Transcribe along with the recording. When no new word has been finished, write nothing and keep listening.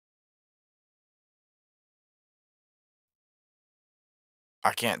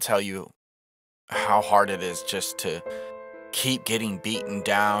I can't tell you how hard it is just to keep getting beaten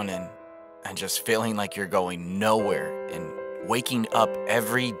down and just feeling like you're going nowhere and waking up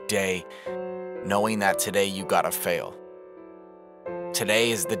every day knowing that today you gotta fail.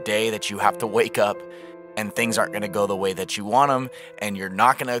 Today is the day that you have to wake up and things aren't gonna go the way that you want them and you're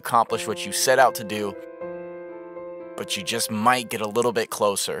not gonna accomplish what you set out to do, but you just might get a little bit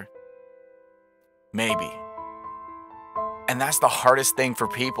closer. Maybe. And that's the hardest thing for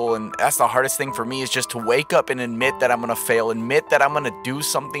people, and that's the hardest thing for me, is just to wake up and admit that I'm gonna fail, admit that I'm gonna do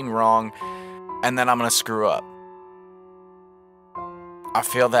something wrong, and then I'm gonna screw up. I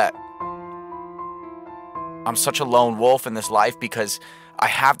feel that I'm such a lone wolf in this life because I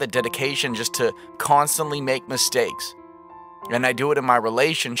have the dedication just to constantly make mistakes. And I do it in my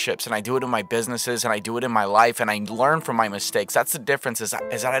relationships, and I do it in my businesses, and I do it in my life, and I learn from my mistakes. That's the difference, is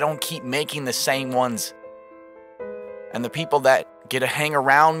that I don't keep making the same ones. And the people that get to hang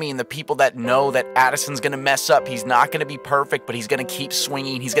around me and the people that know that Addison's going to mess up, he's not going to be perfect, but he's going to keep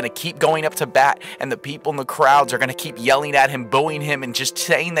swinging, he's going to keep going up to bat, and the people in the crowds are going to keep yelling at him, booing him, and just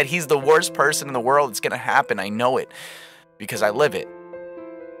saying that he's the worst person in the world. It's going to happen. I know it because I live it.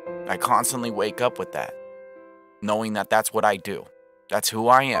 I constantly wake up with that, knowing that that's what I do. That's who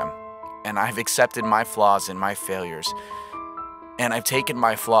I am. And I've accepted my flaws and my failures. And I've taken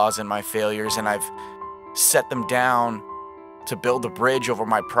my flaws and my failures and I've set them down to build a bridge over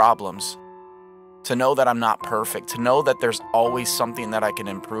my problems, to know that I'm not perfect, to know that there's always something that I can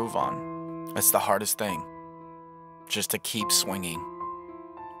improve on. That's the hardest thing, just to keep swinging,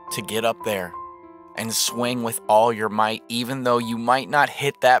 to get up there and swing with all your might, even though you might not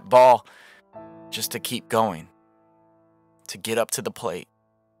hit that ball, just to keep going, to get up to the plate,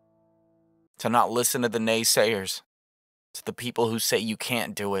 to not listen to the naysayers, to the people who say you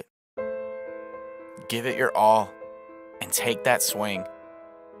can't do it. Give it your all and take that swing.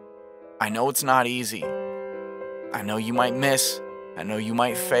 I know it's not easy. I know you might miss. I know you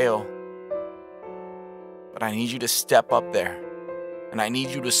might fail. But I need you to step up there. And I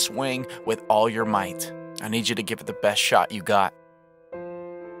need you to swing with all your might. I need you to give it the best shot you got.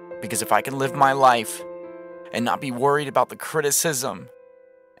 Because if I can live my life and not be worried about the criticism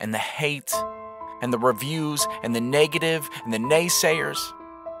and the hate and the reviews and the negative and the naysayers,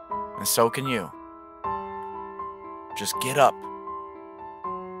 and so can you. Just get up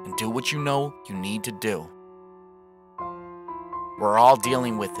and do what you know you need to do. We're all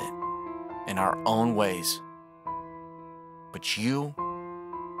dealing with it in our own ways. But you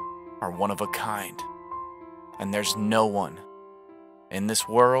are one of a kind. And there's no one in this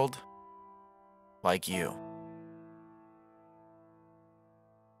world like you.